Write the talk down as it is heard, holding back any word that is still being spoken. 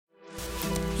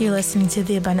You're listening to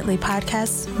the Abundntli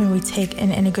podcast, where we take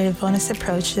an integrative wellness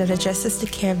approach that addresses the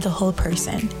care of the whole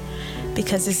person.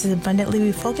 Because this is Abundntli,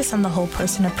 we focus on the whole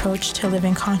person approach to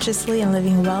living consciously and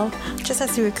living well, just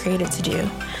as we were created to do.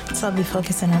 So I'll be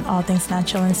focusing on all things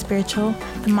natural and spiritual,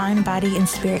 the mind, body, and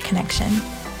spirit connection.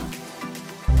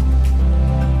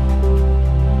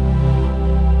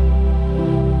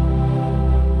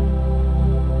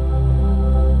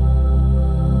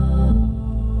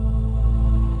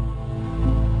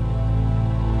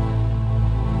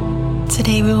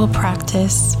 Today we will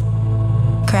practice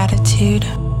gratitude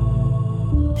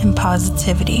and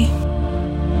positivity.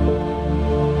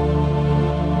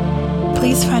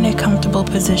 Please find a comfortable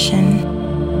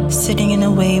position, sitting in a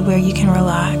way where you can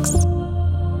relax.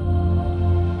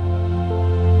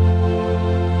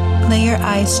 Lay your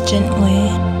eyes gently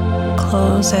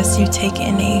closed as you take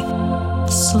in a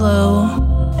slow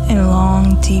and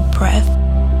long deep breath.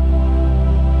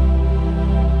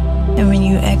 And when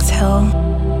you exhale,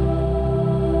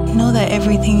 know that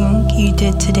everything you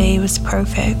did today was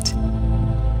perfect.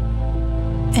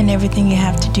 And everything you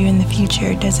have to do in the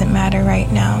future doesn't matter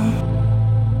right now.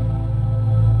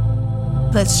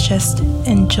 Let's just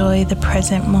enjoy the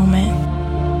present moment,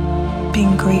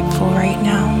 being grateful right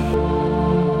now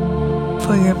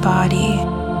for your body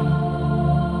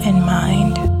and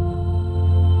mind.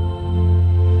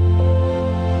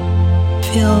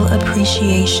 Feel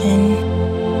appreciation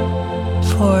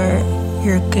for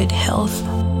your good health.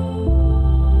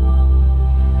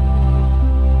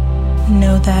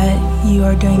 Know that you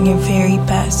are doing your very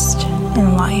best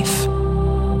in life.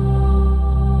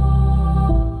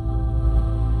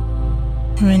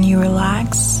 And when you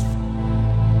relax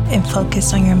and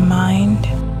focus on your mind,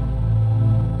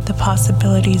 the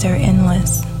possibilities are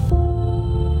endless.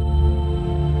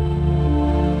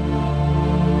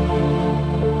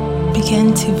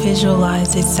 Begin to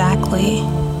visualize exactly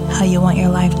how you want your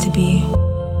life to be.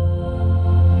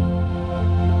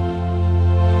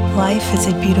 Life is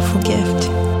a beautiful gift.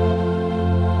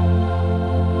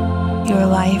 Your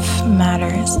life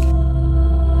matters.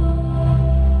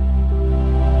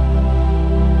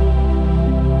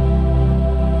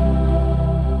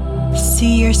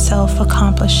 See yourself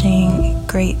accomplishing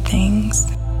great things,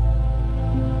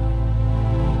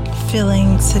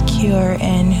 feeling secure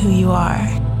in who you are,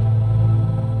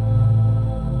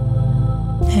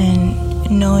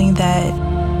 and knowing that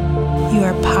you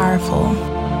are powerful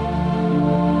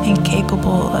and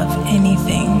capable of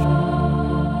anything.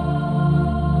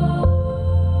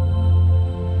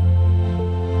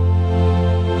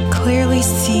 Clearly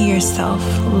see yourself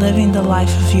living the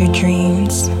life of your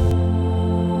dreams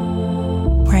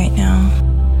right now.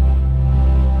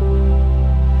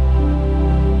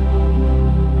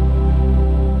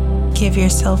 Give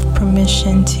yourself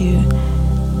permission to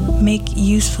make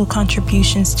useful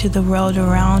contributions to the world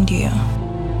around you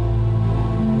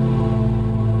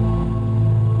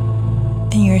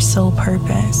and your sole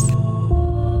purpose.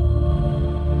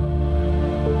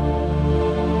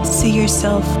 See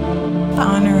yourself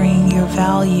honoring your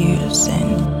values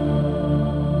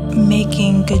and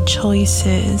making good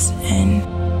choices, and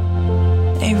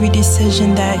every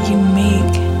decision that you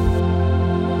make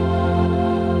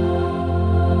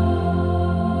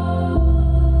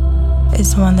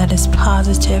is one that is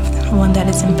positive, one that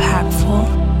is impactful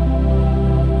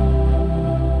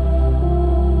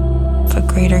for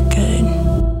greater good.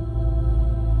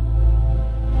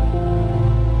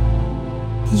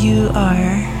 You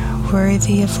are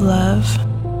worthy of love.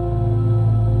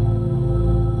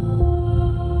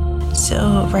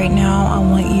 So right now I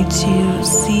want you to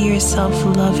see yourself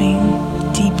loving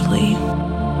deeply.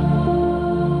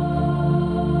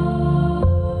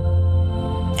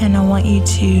 And I want you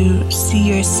to see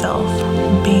yourself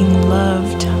being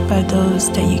loved by those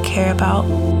that you care about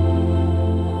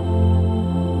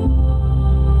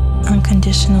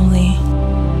unconditionally.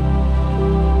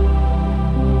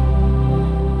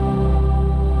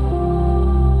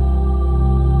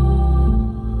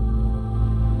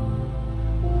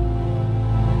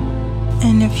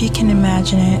 And if you can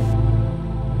imagine it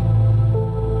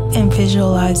and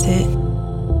visualize it,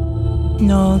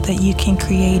 know that you can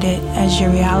create it as your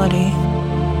reality.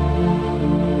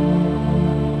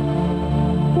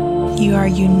 You are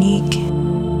unique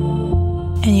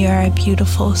and you are a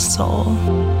beautiful soul.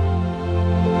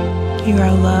 You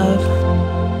are love.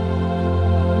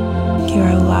 You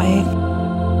are light.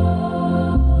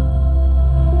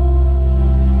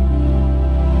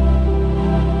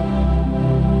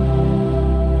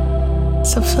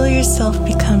 So feel yourself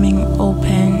becoming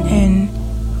open and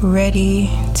ready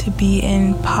to be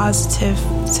in positive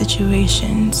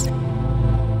situations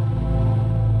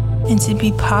and to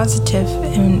be positive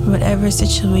in whatever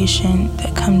situation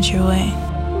that comes your way.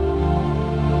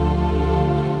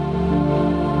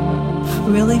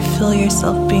 Really feel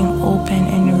yourself being open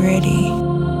and ready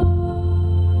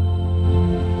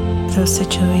for those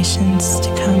situations to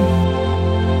come.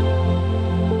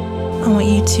 I want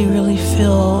you to really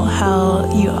feel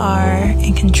how you are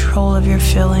in control of your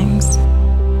feelings.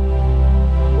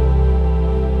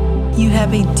 You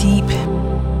have a deep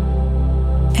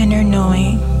inner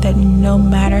knowing that no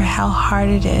matter how hard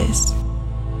it is,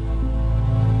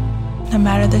 no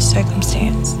matter the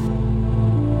circumstance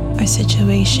or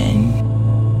situation,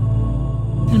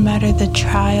 no matter the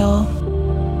trial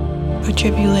or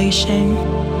tribulation,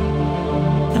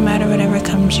 no matter whatever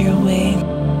comes your way,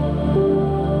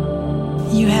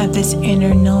 you have this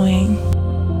inner knowing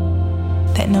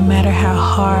that no matter how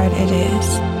hard it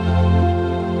is,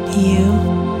 you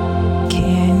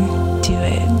can do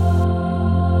it.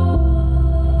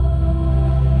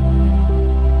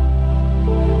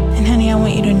 And honey, I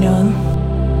want you to know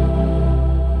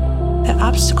that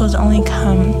obstacles only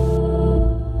come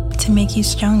to make you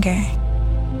stronger.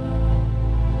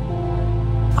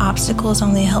 Obstacles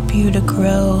only help you to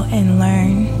grow and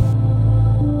learn.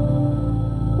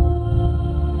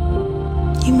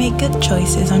 You make good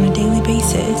choices on a daily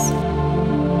basis.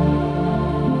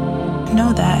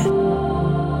 Know that.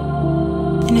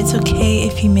 And it's okay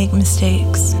if you make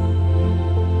mistakes.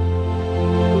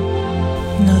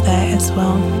 Know that as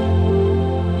well.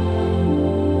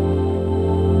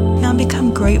 Now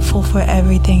become grateful for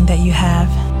everything that you have.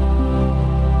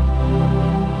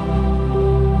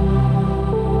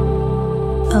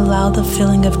 Allow the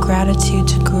feeling of gratitude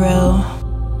to grow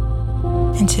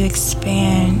and to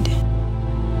expand.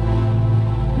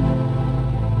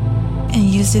 And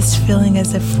use this feeling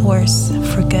as a force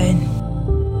for good.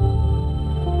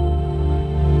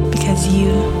 Because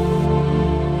you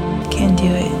can do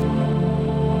it.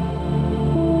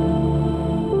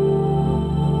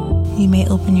 You may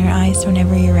open your eyes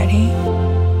whenever you're ready.